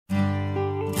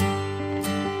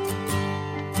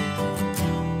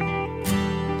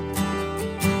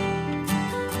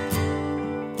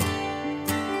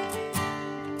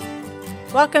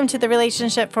Welcome to the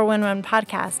Relationship 411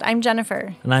 podcast. I'm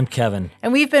Jennifer. And I'm Kevin.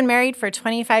 And we've been married for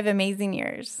 25 amazing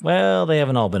years. Well, they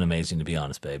haven't all been amazing, to be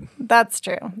honest, babe. That's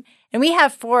true. And we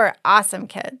have 4 awesome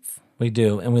kids. We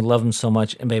do, and we love them so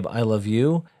much. And babe, I love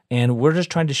you. And we're just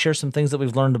trying to share some things that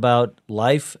we've learned about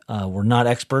life. We're not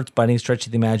experts by any stretch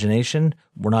of the imagination.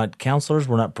 We're not counselors.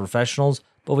 We're not professionals.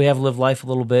 But we have lived life a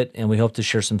little bit, and we hope to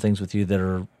share some things with you that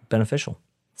are beneficial.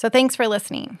 So thanks for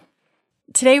listening.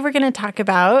 Today we're going to talk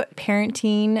about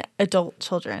parenting adult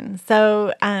children.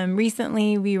 So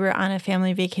recently we were on a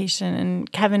family vacation, and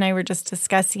Kevin and I were just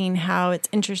discussing how it's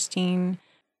interesting.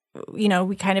 You know,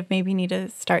 we kind of maybe need to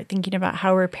start thinking about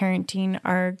how we're parenting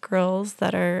our girls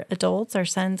that are adults, our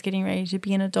son's getting ready to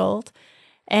be an adult.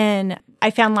 And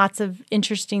I found lots of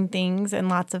interesting things and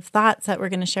lots of thoughts that we're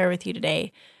going to share with you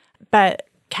today. But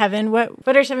Kevin,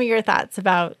 what are some of your thoughts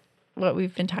about what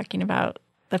we've been talking about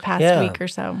the past week or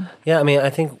so? Yeah, I mean, I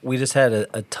think we just had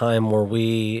a time where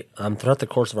we, throughout the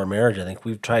course of our marriage, I think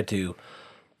we've tried to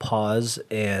pause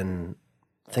and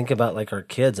think about like our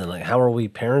kids and like how are we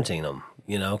parenting them,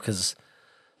 you know, because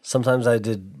sometimes I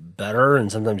did better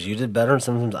and sometimes you did better and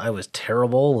sometimes I was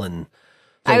terrible and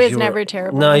I was never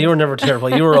terrible. No, you were never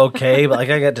terrible. You were okay, but like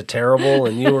I got to terrible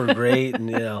and you were great and,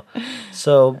 you know,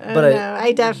 so. But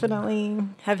I definitely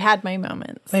have had my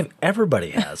moments. Babe,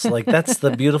 everybody has. Like that's the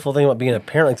beautiful thing about being a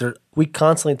parent. Like we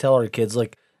constantly tell our kids,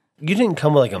 like, you didn't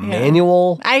come with like a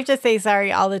manual. I have to say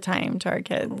sorry all the time to our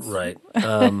kids. Right.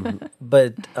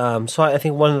 So I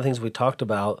think one of the things we talked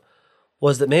about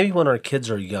was that maybe when our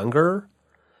kids are younger,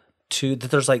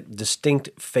 that there's like distinct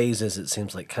phases, it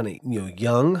seems like kind of, you know,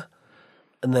 young.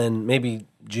 And then maybe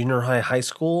junior high, high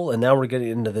school, and now we're getting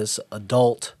into this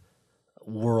adult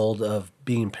world of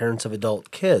being parents of adult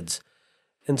kids.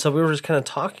 And so we were just kind of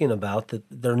talking about that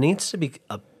there needs to be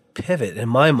a pivot. In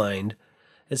my mind,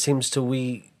 it seems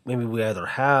maybe we either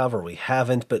have or we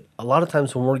haven't, but a lot of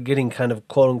times when we're getting kind of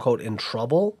quote unquote in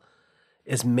trouble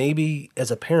is maybe as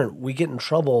a parent, we get in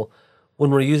trouble when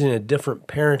we're using a different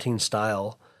parenting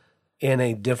style in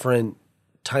a different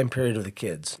time period of the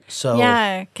kids. So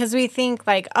yeah, because we think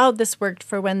like, oh, this worked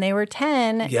for when they were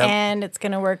 10 and it's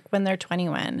going to work when they're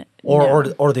 21.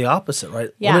 Or the opposite, right?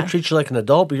 Yeah. We're going to treat you like an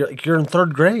adult, but you're in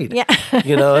 3rd grade. Yeah.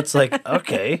 You know, it's like,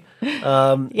 okay.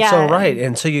 So, right.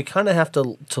 And so you kind of have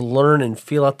to learn and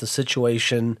feel out the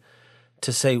situation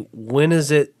to say, when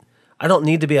is it, I don't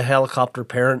need to be a helicopter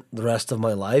parent the rest of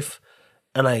my life.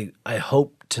 And I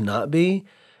hope to not be.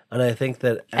 And I think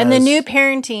that and the new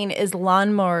parenting is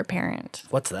lawnmower parent.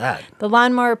 What's that? The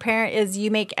lawnmower parent is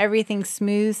you make everything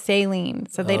smooth sailing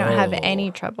so they don't have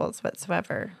any troubles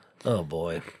whatsoever. Oh,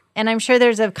 boy. And I'm sure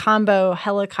there's a combo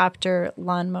helicopter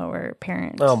lawnmower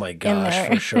parent. Oh, my gosh,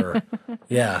 for sure.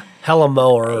 Yeah.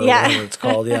 Hella-mower or whatever it's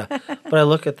called, yeah. But I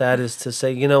look at that as to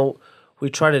say, you know, we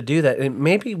try to do that. And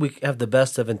maybe we have the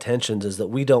best of intentions is that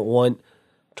we don't want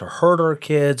to hurt our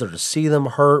kids or to see them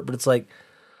hurt. But it's like,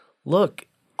 look,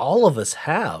 all of us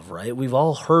have, right? We've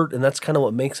all hurt, and that's kind of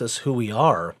what makes us who we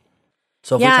are.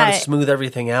 So if we try to smooth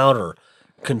everything out or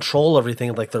control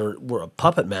everything like we're a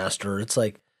puppet master, it's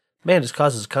like, man, it just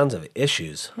causes tons of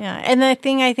issues. Yeah, and the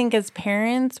thing I think as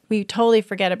parents, we totally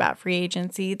forget about free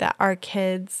agency, that our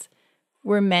kids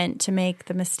were meant to make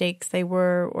the mistakes they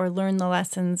were or learn the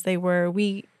lessons they were.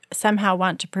 We somehow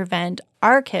want to prevent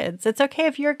our kids. It's okay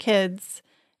if your kids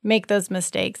make those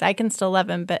mistakes. I can still love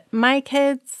them, but my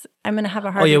kids, I'm going to have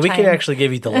a hard time. Oh, yeah, we can actually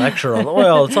give you the lecture on,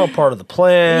 well, it's all part of the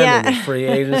plan and the free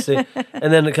agency.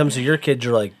 And then it comes to your kids,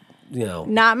 you're like, you know.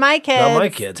 Not my kids. Not my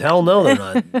kids. Hell no, they're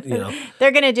not, you know. They're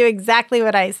going to do exactly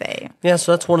what I say. Yeah,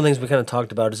 so that's one of the things we kind of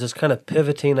talked about is this kind of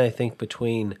pivoting, I think,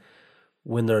 between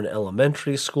when they're in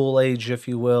elementary school age, if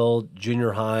you will,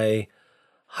 junior high,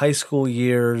 high school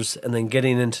years, and then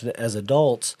getting into as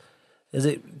adults. Is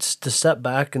it to step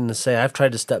back and to say, I've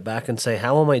tried to step back and say,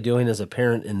 how am I doing as a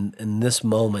parent in this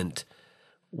moment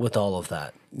with all of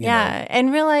that? You know? And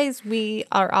realize we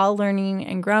are all learning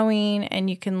and growing, and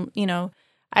you can, you know,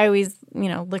 I always, you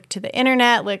know, look to the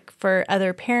internet, look for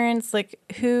other parents, like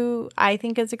who I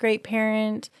think is a great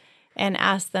parent and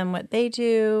ask them what they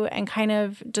do and kind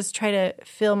of just try to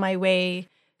feel my way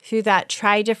through that,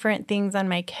 try different things on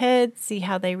my kids, see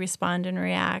how they respond and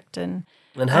react. And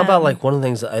how about like one of the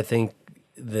things that I think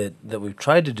that we've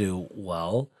tried to do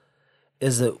well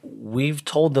is that we've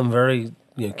told them very,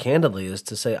 you know, candidly is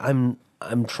to say, I'm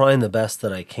trying the best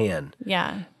that I can.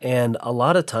 Yeah. And a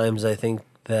lot of times I think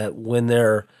that when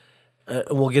they're,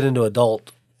 we'll get into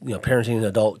adult, you know, parenting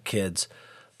adult kids,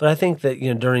 but I think that,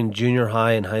 you know, during junior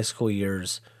high and high school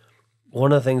years,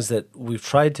 one of the things that we've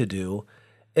tried to do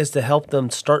is to help them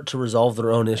start to resolve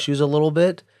their own issues a little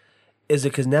bit, is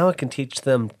because now it can teach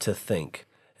them to think.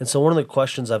 And so one of the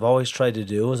questions I've always tried to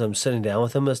do as I'm sitting down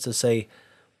with them is to say,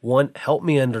 one, help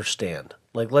me understand.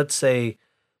 Like, let's say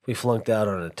we flunked out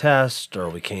on a test, or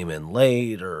we came in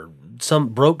late, or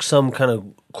broke some kind of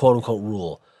quote unquote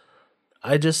rule.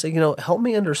 I just say, help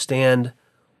me understand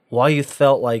why you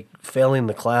felt like failing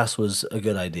the class was a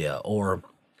good idea, or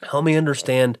help me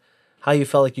understand how you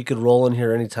felt like you could roll in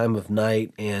here any time of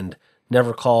night and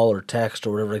never call or text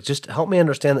or whatever. Like, just help me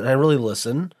understand that. And I really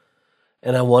listen,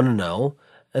 and I want to know.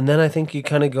 And then I think you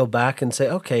kind of go back and say,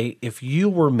 okay, if you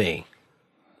were me,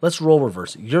 let's role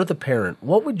reverse. You're the parent.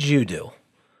 What would you do?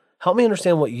 Help me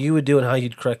understand what you would do and how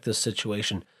you'd correct this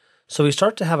situation. So we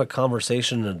start to have a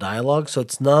conversation and a dialogue. So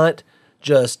it's not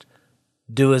just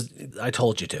do as I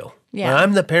told you to. Yeah.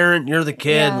 I'm the parent, you're the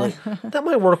kid. Yeah. Like, that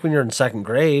might work when you're in second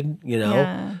grade,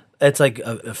 Yeah. It's like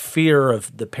a fear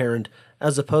of the parent,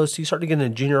 as opposed to you start to get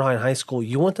into junior high and high school.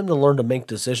 You want them to learn to make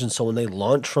decisions so when they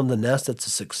launch from the nest, it's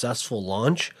a successful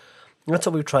launch. And that's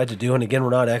what we've tried to do. And again, we're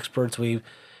not experts.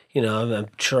 I'm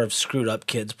sure I've screwed up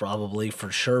kids probably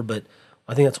for sure, but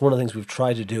I think that's one of the things we've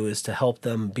tried to do is to help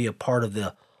them be a part of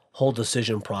the whole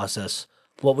decision process.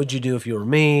 What would you do if you were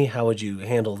me? How would you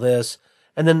handle this?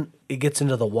 And then it gets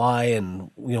into the why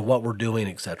and what we're doing,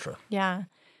 etc. Yeah.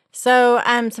 So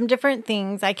some different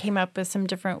things. I came up with some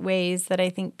different ways that I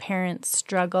think parents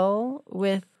struggle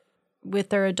with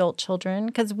their adult children,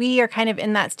 because we are kind of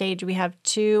in that stage. We have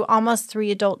almost 3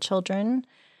 adult children,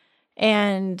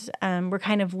 and we're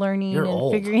kind of learning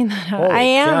figuring that out. Holy I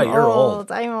am cow, you're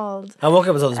old. I'm old. I woke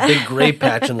up with this big gray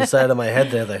patch on the side of my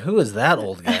head there. Like, who is that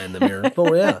old guy in the mirror?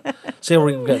 But yeah. So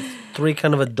we've got 3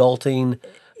 kind of adulting.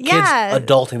 Kids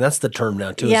adulting, that's the term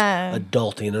now too. Yeah. Is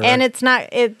adulting. And it's not,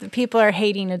 people are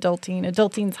hating adulting.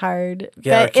 Adulting's hard.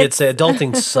 Yeah, our kids say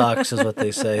adulting sucks is what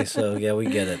they say. So yeah, we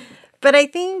get it. But I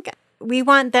think we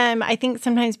want them, I think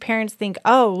sometimes parents think,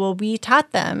 oh, well, we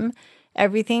taught them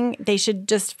everything. They should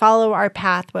just follow our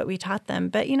path, what we taught them.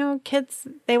 But, kids,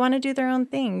 they want to do their own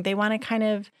thing. They want to kind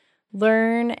of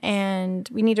learn, and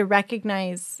we need to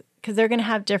recognize, because they're going to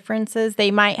have differences.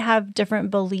 They might have different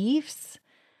beliefs.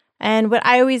 And what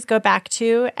I always go back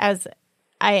to as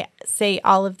I say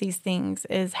all of these things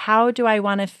is, how do I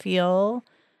want to feel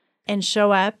and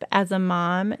show up as a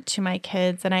mom to my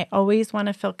kids? And I always want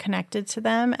to feel connected to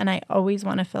them, and I always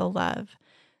want to feel love.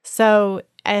 So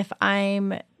if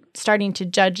I'm starting to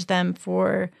judge them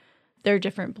for their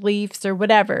different beliefs or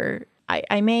whatever,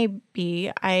 I may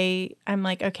be, I'm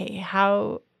like, okay,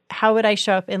 how would I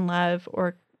show up in love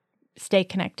or stay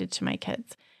connected to my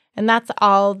kids? And that's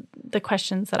all the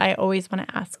questions that I always want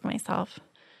to ask myself.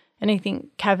 And I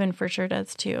think Kevin for sure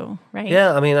does too, right?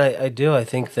 Yeah, I mean, I do. I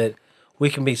think that we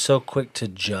can be so quick to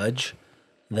judge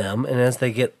them. And as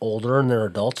they get older and they're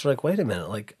adults, they're like, wait a minute,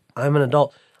 like, I'm an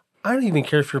adult. I don't even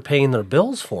care if you're paying their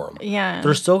bills for them. Yeah.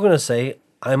 They're still going to say,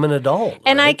 I'm an adult.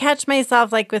 And right? I catch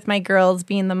myself like with my girls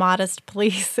being the modest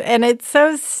police, and it's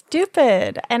so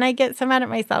stupid. And I get so mad at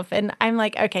myself. And I'm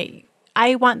like, okay,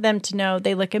 I want them to know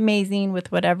they look amazing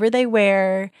with whatever they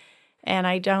wear, and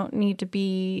I don't need to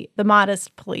be the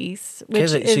modest police.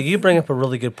 So you bring up a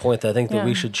really good point that I think that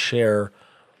we should share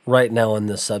right now on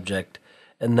this subject,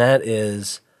 and that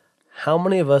is, how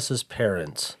many of us as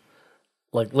parents,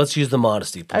 like, let's use the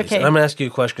modesty police. Okay. And I'm going to ask you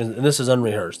a question, and this is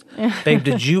unrehearsed. Babe,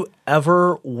 did you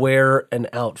ever wear an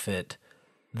outfit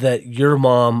that your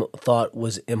mom thought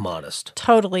was immodest?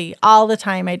 Totally. All the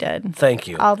time I did. Thank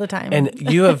you. All the time. And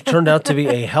you have turned out to be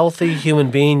a healthy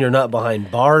human being. You're not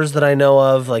behind bars that I know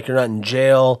of. Like, you're not in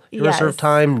jail. You ever serve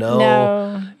time?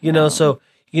 No. So,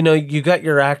 you got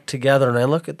your act together. And I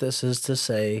look at this as to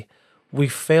say, we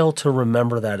fail to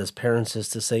remember that as parents, is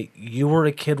to say, you were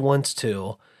a kid once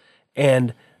too.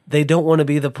 And they don't want to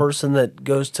be the person that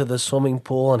goes to the swimming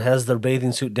pool and has their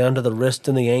bathing suit down to the wrist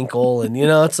and the ankle. And,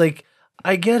 it's like,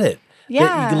 I get it.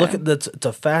 Yeah. You look at that, it's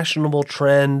a fashionable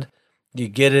trend. You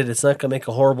get it. It's not going to make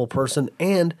a horrible person.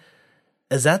 And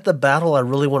is that the battle I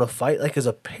really want to fight? Like, as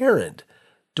a parent,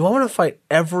 do I want to fight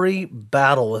every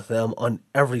battle with them on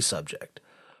every subject?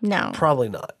 No. Probably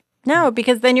not. No,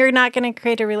 because then you're not going to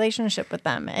create a relationship with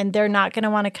them, and they're not going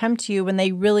to want to come to you when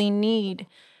they really need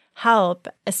help,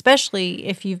 especially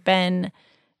if you've been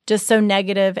just so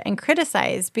negative and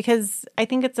criticized, because I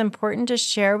think it's important to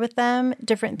share with them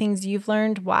different things you've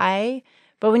learned, why.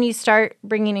 But when you start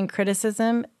bringing in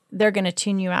criticism, they're going to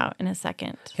tune you out in a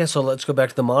second. Yeah, so let's go back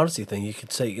to the modesty thing. You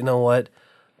could say, you know what,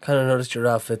 kind of noticed your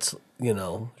outfit's,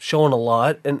 showing a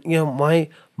lot. And,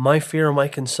 my fear or my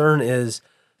concern is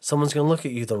someone's going to look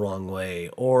at you the wrong way,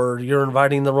 or you're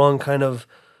inviting the wrong kind of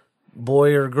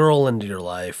boy or girl into your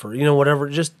life, or, whatever.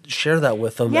 Just share that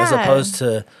with them as opposed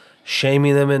to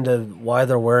shaming them into why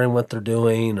they're wearing what they're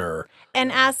doing. And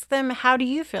ask them, how do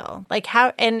you feel? Like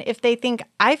how, and if they think,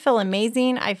 I feel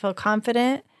amazing, I feel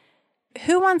confident,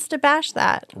 who wants to bash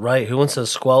that? Right. Who wants to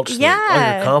squelch? Yeah.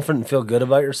 Like, you're confident and feel good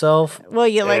about yourself? Well,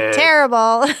 you look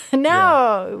terrible.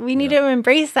 No, we need to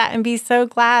embrace that and be so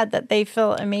glad that they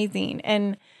feel amazing.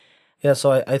 And Yeah,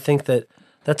 so I think that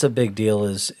that's a big deal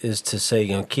is to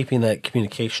say, keeping that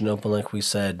communication open, like we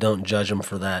said, don't judge them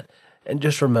for that. And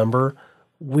just remember,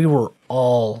 we were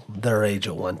all their age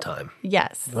at one time.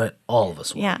 yes. Right? All of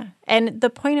us were. Yeah. And the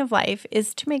point of life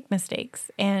is to make mistakes.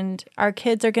 And our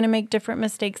kids are going to make different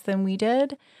mistakes than we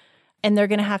did. And they're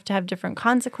going to have different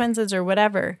consequences or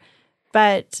whatever.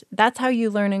 But that's how you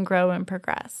learn and grow and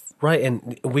progress. Right.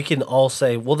 And we can all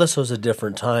say, well, this was a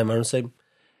different time. I'm going to say,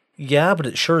 yeah, but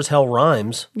it sure as hell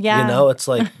rhymes. Yeah. It's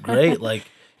like, great. Like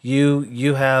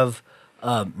you have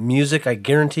music. I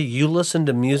guarantee you listen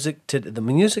to music. The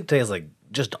music today is like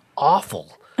just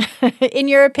awful. In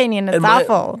your opinion, it's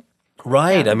awful.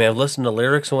 Right. I mean, I've listened to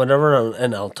lyrics and whatever,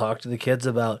 and I'll talk to the kids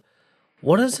about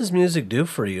what does this music do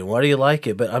for you? Why do you like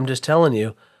it? But I'm just telling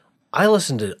you, I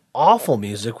listen to awful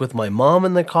music with my mom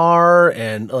in the car,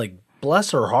 and like,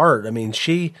 bless her heart. I mean,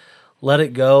 she let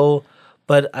it go.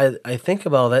 But I think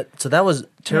about that. So that was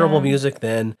terrible music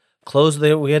then.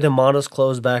 We had Immodest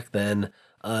clothes back then.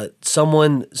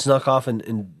 Someone snuck off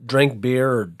and drank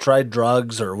beer or tried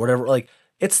drugs or whatever. Like,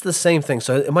 it's the same thing.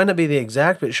 So it might not be the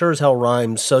exact, but it sure as hell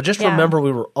rhymes. So just remember,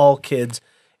 we were all kids.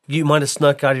 You might have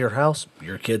snuck out of your house.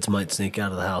 Your kids might sneak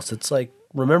out of the house. It's like,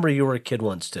 remember you were a kid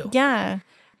once too. Yeah.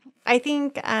 I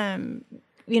think,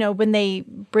 when they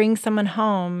bring someone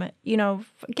home,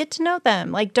 get to know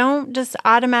them. Like, don't just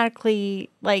automatically,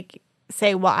 like,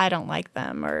 say, well, I don't like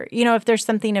them. Or, if there's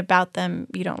something about them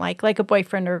you don't like a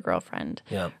boyfriend or a girlfriend.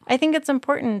 Yeah. I think it's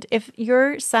important. If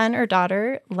your son or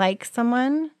daughter likes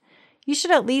someone, you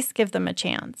should at least give them a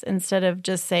chance instead of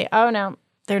just say, oh, no,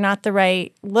 they're not the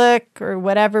right look or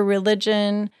whatever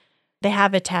religion. They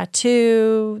have a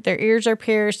tattoo. Their ears are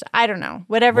pierced. I don't know.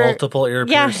 Whatever. Multiple ear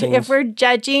piercings. Yeah, if we're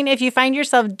judging, if you find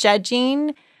yourself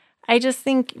judging, I just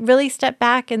think really step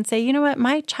back and say, you know what?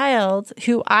 My child,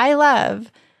 who I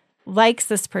love, likes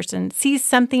this person, sees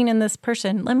something in this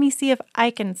person. Let me see if I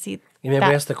can see You maybe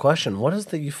that. ask the question, what is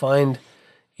that you find,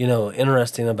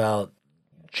 interesting about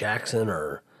Jackson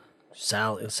or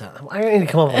Sally? I need to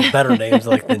come up with better names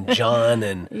than John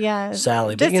and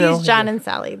Sally. Just But, use John and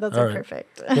Sally. Those are right.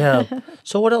 perfect. Yeah.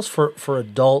 So what else for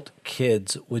adult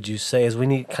kids would you say is we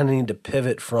need to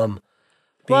pivot from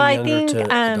being Well, I younger think to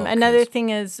adult another kids? thing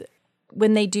is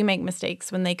when they do make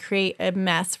mistakes, when they create a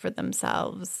mess for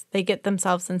themselves, they get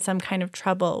themselves in some kind of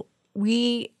trouble.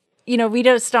 We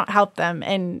just don't help them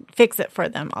and fix it for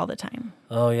them all the time.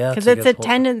 Oh, yeah. Because that's it's a good point.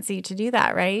 tendency to do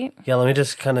that, right? Yeah, let me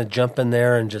just kind of jump in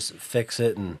there and just fix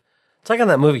it. And it's like on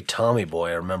that movie Tommy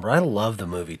Boy, I remember. I love the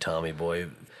movie Tommy Boy.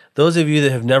 Those of you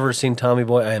that have never seen Tommy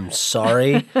Boy, I am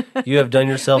sorry. You have done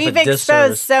yourself We've a exposed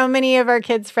disservice. so many of our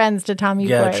kids' friends to Tommy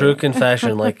Boy. Yeah, true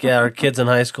confession. Our kids in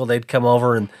high school, they'd come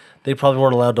over and they probably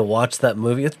weren't allowed to watch that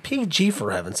movie. It's PG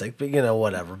for heaven's sake, but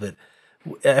whatever. But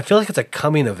I feel like it's a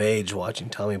coming of age watching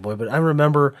Tommy Boy. But I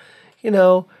remember,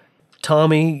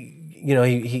 Tommy,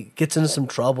 he gets into some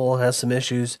trouble and has some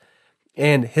issues,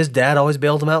 and his dad always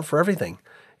bailed him out for everything.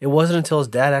 It wasn't until his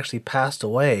dad actually passed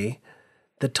away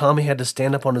that Tommy had to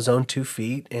stand up on his own 2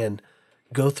 feet and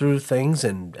go through things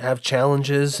and have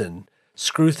challenges and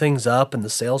screw things up in the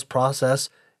sales process.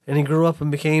 And he grew up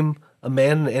and became a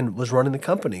man and was running the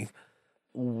company.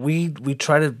 We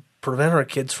try to prevent our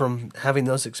kids from having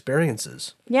those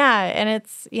experiences. Yeah, and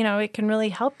it's, it can really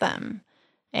help them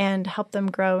and help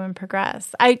them grow and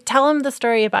progress. I tell them the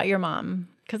story about your mom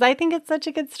because I think it's such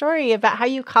a good story about how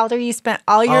you called her. You spent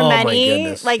all your my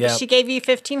money. goodness. Yep. She gave you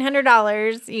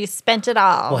 $1,500. You spent it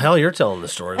all. Well, hell, you're telling the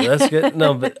story. But that's good.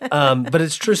 No, but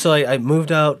it's true. So I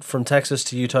moved out from Texas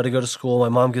to Utah to go to school. My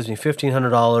mom gives me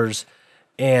 $1,500,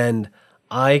 and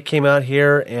I came out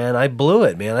here and I blew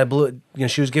it, man. I blew it.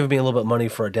 She was giving me a little bit of money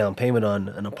for a down payment on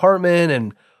an apartment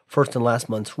and first and last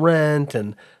month's rent,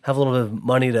 and have a little bit of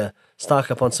money to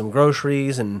stock up on some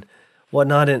groceries and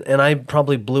whatnot. And I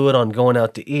probably blew it on going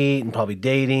out to eat and probably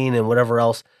dating and whatever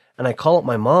else. And I call up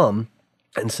my mom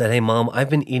and said, hey, Mom, I've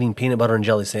been eating peanut butter and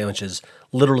jelly sandwiches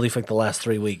literally for the last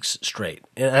 3 weeks straight.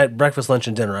 And at breakfast, lunch,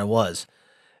 and dinner, I was.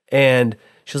 And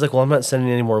she was like, well, I'm not sending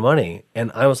any more money.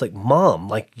 And I was like,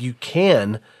 Mom, you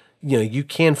can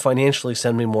financially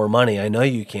send me more money. I know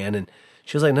you can. And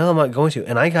she was like, no, I'm not going to.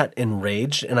 And I got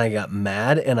enraged and I got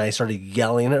mad and I started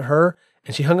yelling at her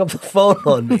and she hung up the phone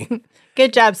on me.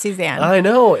 Good job, Suzanne. I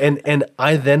know. And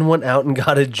I then went out and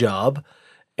got a job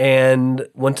and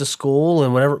went to school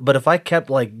and whatever. But if I kept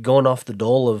going off the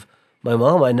dole of my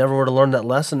mom, I never would have learned that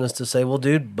lesson, is to say, well,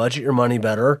 dude, budget your money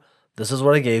better. This is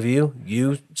what I gave you.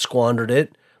 You squandered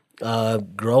it.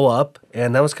 Grow up.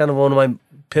 And that was kind of one of my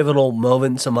pivotal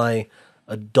moments in my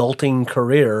adulting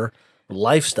career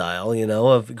lifestyle,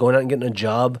 of going out and getting a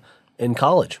job in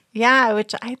college. Yeah,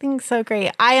 which I think is so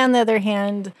great. I, on the other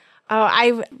hand,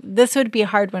 this would be a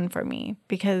hard one for me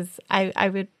because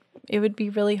it would be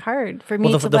really hard for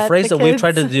me to the let phrase the that we kids-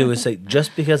 tried to do is say,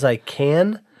 just because I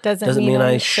can doesn't mean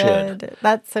I should.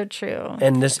 That's so true.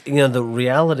 And this, the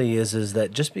reality is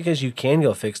that just because you can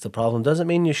go fix the problem doesn't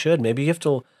mean you should. Maybe you have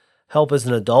to help as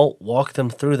an adult, walk them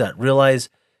through that. Realize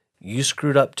you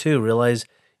screwed up too. Realize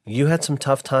you had some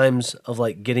tough times of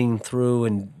like getting through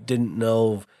and didn't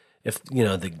know if,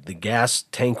 the gas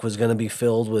tank was going to be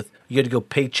filled with, you had to go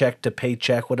paycheck to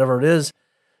paycheck, whatever it is.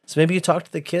 So maybe you talk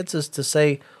to the kids as to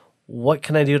say, what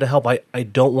can I do to help? I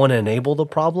don't want to enable the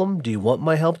problem. Do you want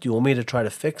my help? Do you want me to try to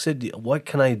fix it? What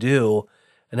can I do?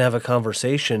 And have a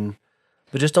conversation,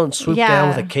 but just don't swoop down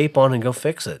with a cape on and go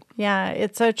fix it. Yeah,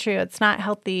 it's so true. It's not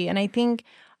healthy. And I think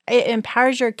it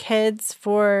empowers your kids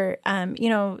for,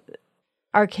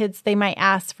 our kids, they might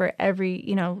ask for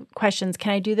every, questions.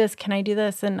 Can I do this? Can I do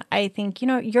this? And I think,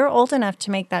 you're old enough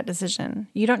to make that decision.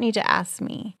 You don't need to ask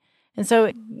me. And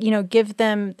so, give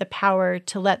them the power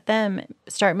to let them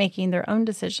start making their own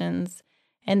decisions,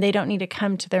 and they don't need to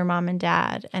come to their mom and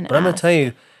dad and But I'm going to tell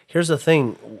you, here's the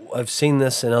thing. I've seen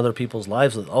this in other people's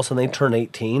lives. All of a sudden they turn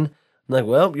 18. I'm like,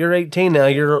 well, you're 18 now.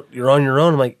 You're on your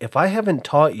own. I'm like, if I haven't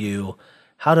taught you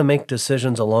how to make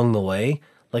decisions along the way,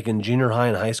 like in junior high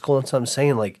and high school, that's what I'm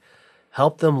saying. Like,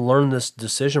 help them learn this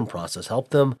decision process. Help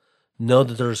them know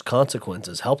that there's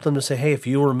consequences. Help them to say, hey, if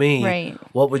you were me, right,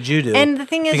 what would you do? And the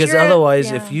thing is, because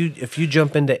otherwise, if you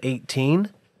jump into 18,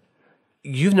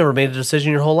 you've never made a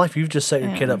decision your whole life. You've just set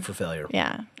your kid up for failure.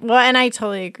 Yeah. Well, and I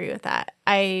totally agree with that.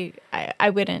 I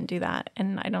wouldn't do that,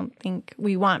 and I don't think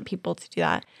we want people to do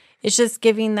that. It's just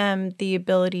giving them the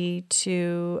ability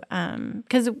to,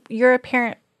 because you're a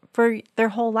parent for their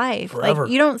whole life. Forever.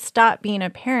 Like, you don't stop being a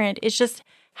parent. It's just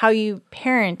how you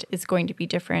parent is going to be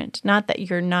different. Not that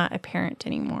you're not a parent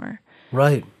anymore.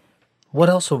 Right. What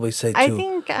else would we say to I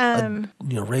think,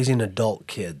 raising adult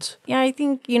kids? Yeah, I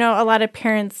think, a lot of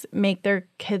parents make their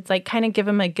kids kind of give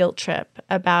them a guilt trip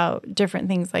about different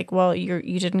things like, well,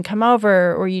 you didn't come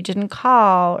over, or you didn't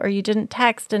call, or you didn't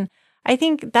text. And I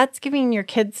think that's giving your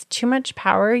kids too much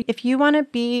power. If you want to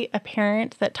be a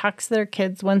parent that talks to their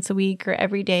kids once a week or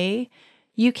every day,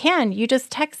 you can. You just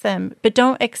text them, but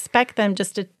don't expect them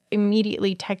just to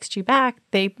immediately text you back.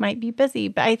 They might be busy,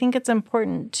 but I think it's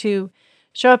important to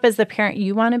show up as the parent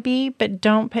you want to be, but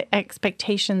don't put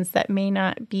expectations that may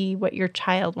not be what your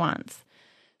child wants.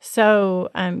 So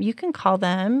you can call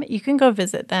them, you can go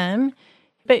visit them,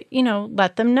 but,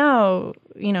 let them know,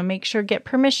 make sure, get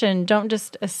permission. Don't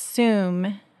just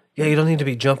assume. Yeah, you don't need to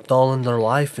be jumped all in their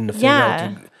life and to figure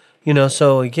out,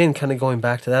 so again, kind of going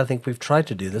back to that, I think we've tried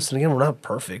to do this. And again, we're not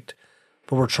perfect,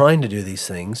 but we're trying to do these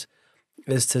things,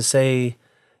 is to say,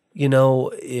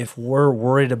 if we're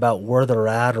worried about where they're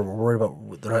at, or we're worried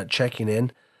about they're not checking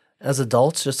in, as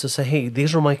adults, just to say, hey,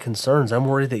 these are my concerns. I'm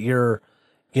worried that you're,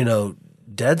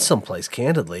 dead someplace,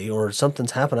 candidly, or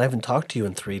something's happened. I haven't talked to you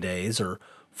in 3 days or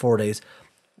 4 days.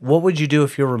 What would you do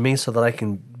if you were me so that I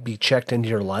can be checked into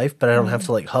your life, but I don't have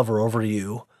to hover over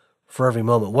you for every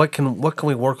moment? What can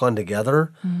we work on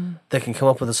together that can come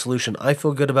up with a solution I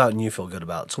feel good about and you feel good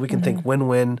about? So we can think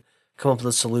win-win, come up with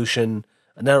a solution.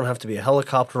 And that don't have to be a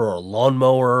helicopter or a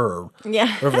lawnmower or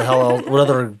whatever the hell else, what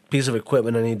other piece of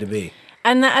equipment I need to be.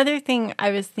 And the other thing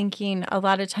I was thinking, a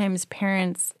lot of times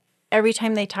parents, every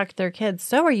time they talk to their kids,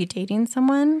 so are you dating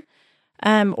someone?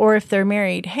 Or if they're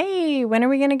married, hey, when are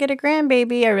we going to get a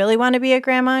grandbaby? I really want to be a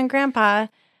grandma and grandpa.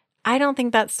 I don't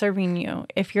think that's serving you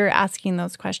if you're asking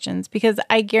those questions, because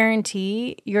I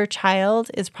guarantee your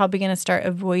child is probably going to start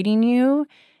avoiding you,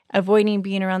 avoiding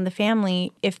being around the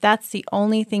family, if that's the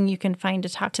only thing you can find to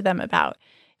talk to them about,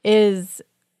 is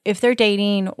if they're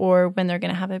dating or when they're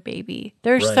going to have a baby.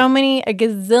 There's so many, a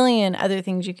gazillion other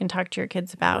things you can talk to your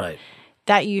kids about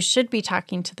that you should be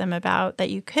talking to them about, that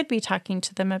you could be talking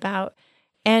to them about.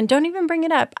 And don't even bring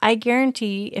it up. I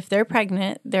guarantee if they're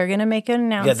pregnant, they're going to make an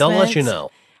announcement. Yeah, they'll let you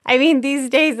know. I mean, these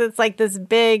days it's like this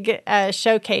big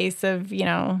showcase of, the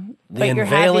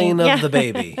unveiling of the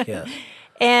baby. Yeah.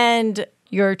 And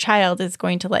your child is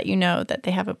going to let you know that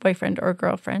they have a boyfriend or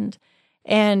girlfriend.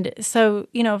 And so,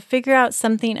 figure out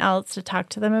something else to talk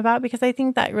to them about, because I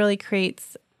think that really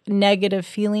creates negative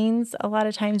feelings, a lot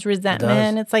of times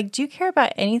resentment. It's like, do you care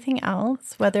about anything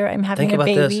else, whether I'm having a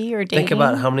baby or dating? Think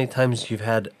about how many times you've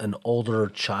had an older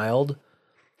child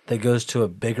that goes to a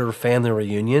bigger family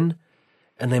reunion,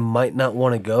 and they might not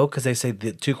want to go because they say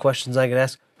the two questions I get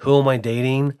asked, who am I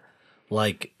dating?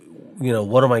 Like,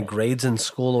 what are my grades in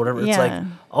school or whatever. It's like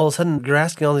all of a sudden you're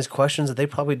asking all these questions that they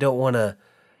probably don't want to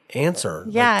answer.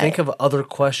 Yeah. Like, think of other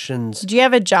questions. Do you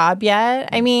have a job yet?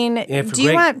 I mean, do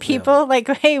you want people like,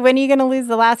 hey, when are you going to lose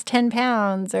the last 10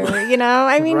 pounds? Or,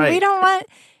 I mean, Right. we don't want,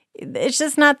 it's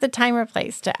just not the time or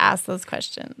place to ask those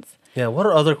questions. Yeah. What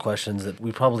are other questions that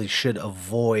we probably should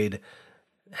avoid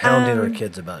hounding our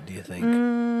kids about, do you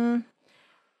think?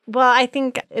 Well, I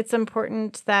think it's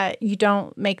important that you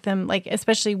don't make them, like,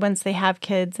 especially once they have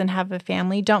kids and have a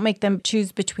family, don't make them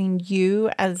choose between you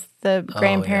as the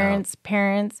grandparents,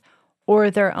 parents, or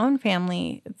their own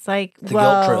family. It's like,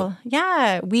 guilt trip.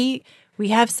 Yeah, we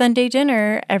have Sunday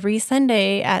dinner every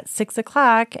Sunday at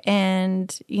 6:00,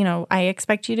 and, I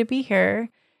expect you to be here.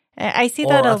 I see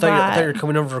that a lot. I thought you were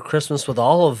coming over for Christmas with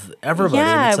all of everybody.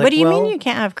 Yeah, it's like, what do you mean you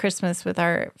can't have Christmas with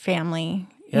our family?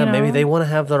 Yeah, maybe they want to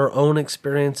have their own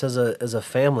experience as a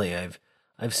family.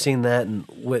 I've seen that and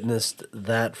witnessed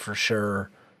that for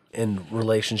sure in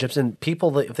relationships. And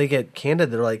people, if they get candid,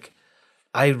 they're like,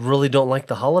 I really don't like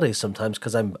the holidays sometimes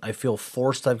because I feel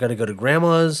forced. I've got to go to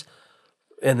grandma's,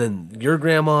 and then your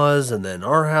grandma's, and then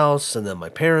our house, and then my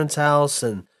parents' house,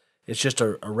 and it's just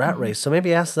a rat race. So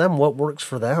maybe ask them what works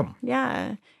for them.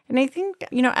 Yeah, and I think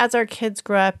as our kids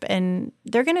grow up, and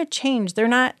they're going to change. They're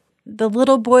not the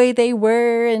little boy they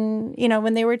were, and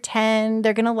when they were 10,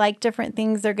 they're going to like different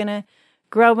things. They're going to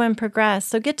grow and progress.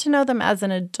 So get to know them as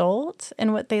an adult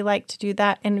and what they like to do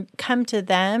that, and come to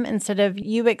them instead of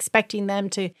you expecting them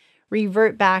to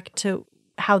revert back to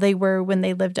how they were when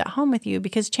they lived at home with you,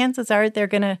 because chances are they're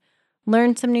going to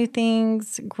learn some new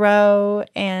things, grow,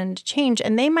 and change,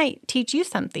 and they might teach you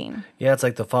something. Yeah, it's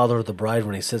like the father of the bride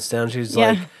when he sits down. She's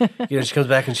like, she comes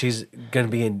back and she's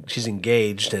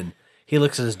engaged, and he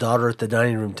looks at his daughter at the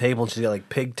dining room table, and she's got like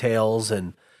pigtails,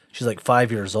 and she's like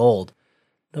 5 years old.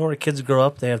 Then when our kids grow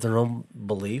up, they have their own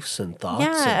beliefs and thoughts.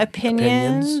 Yeah, and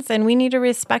opinions, and we need to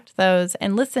respect those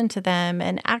and listen to them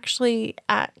and actually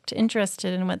act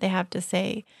interested in what they have to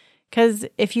say. Because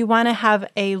if you want to have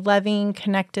a loving,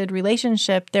 connected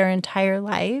relationship their entire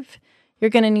life, you're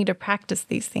going to need to practice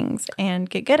these things and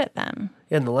get good at them.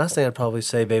 Yeah, and the last thing I'd probably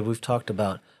say, babe, we've talked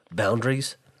about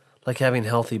boundaries, like having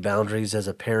healthy boundaries as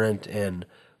a parent and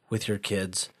with your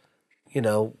kids.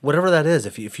 Whatever that is,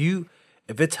 if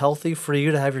it's healthy for you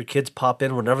to have your kids pop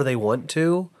in whenever they want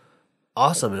to,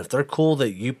 awesome. And if they're cool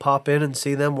that you pop in and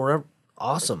see them wherever,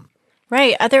 awesome.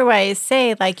 Right. Otherwise,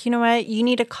 say like, you know what, you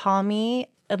need to call me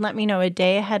and let me know a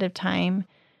day ahead of time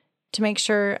to make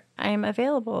sure I'm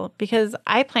available, because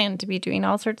I plan to be doing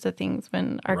all sorts of things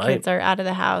when our kids are out of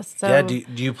the house. So yeah, do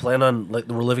you plan on, like,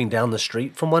 we're living down the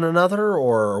street from one another,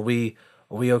 or are we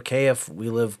okay if we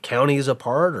live counties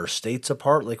apart or states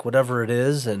apart, like whatever it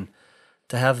is, and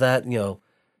to have that,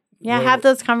 have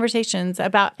those conversations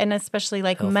about, and especially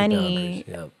like money.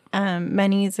 Yeah.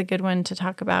 Money is a good one to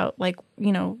talk about. Like,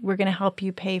 we're going to help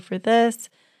you pay for this,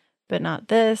 but not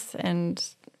this. And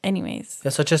anyways.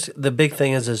 Yeah, so just the big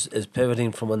thing is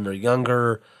pivoting from when they're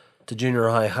younger to junior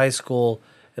high, high school,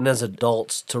 and as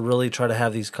adults to really try to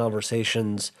have these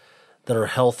conversations that are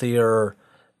healthier,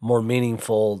 more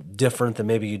meaningful, different than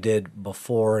maybe you did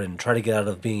before, and try to get out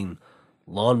of being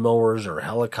lawnmowers or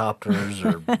helicopters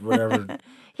or whatever.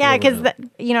 Yeah, because,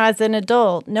 as an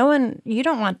adult, you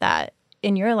don't want that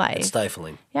in your life. It's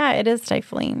stifling. Yeah, it is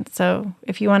stifling. So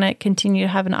if you want to continue to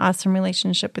have an awesome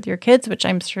relationship with your kids, which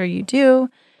I'm sure you do,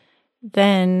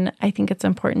 then I think it's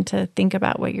important to think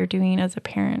about what you're doing as a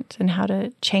parent and how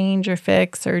to change or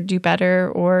fix or do better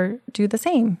or do the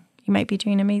same. You might be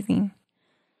doing amazing.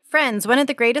 Friends, one of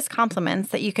the greatest compliments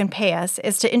that you can pay us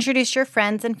is to introduce your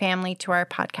friends and family to our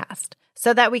podcast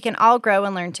so that we can all grow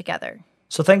and learn together.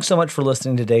 So thanks so much for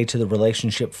listening today to the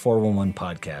Relationship 411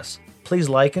 podcast. Please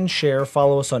like and share,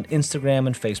 follow us on Instagram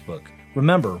and Facebook.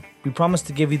 Remember, we promise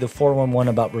to give you the 411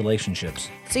 about relationships,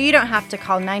 so you don't have to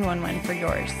call 911 for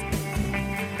yours.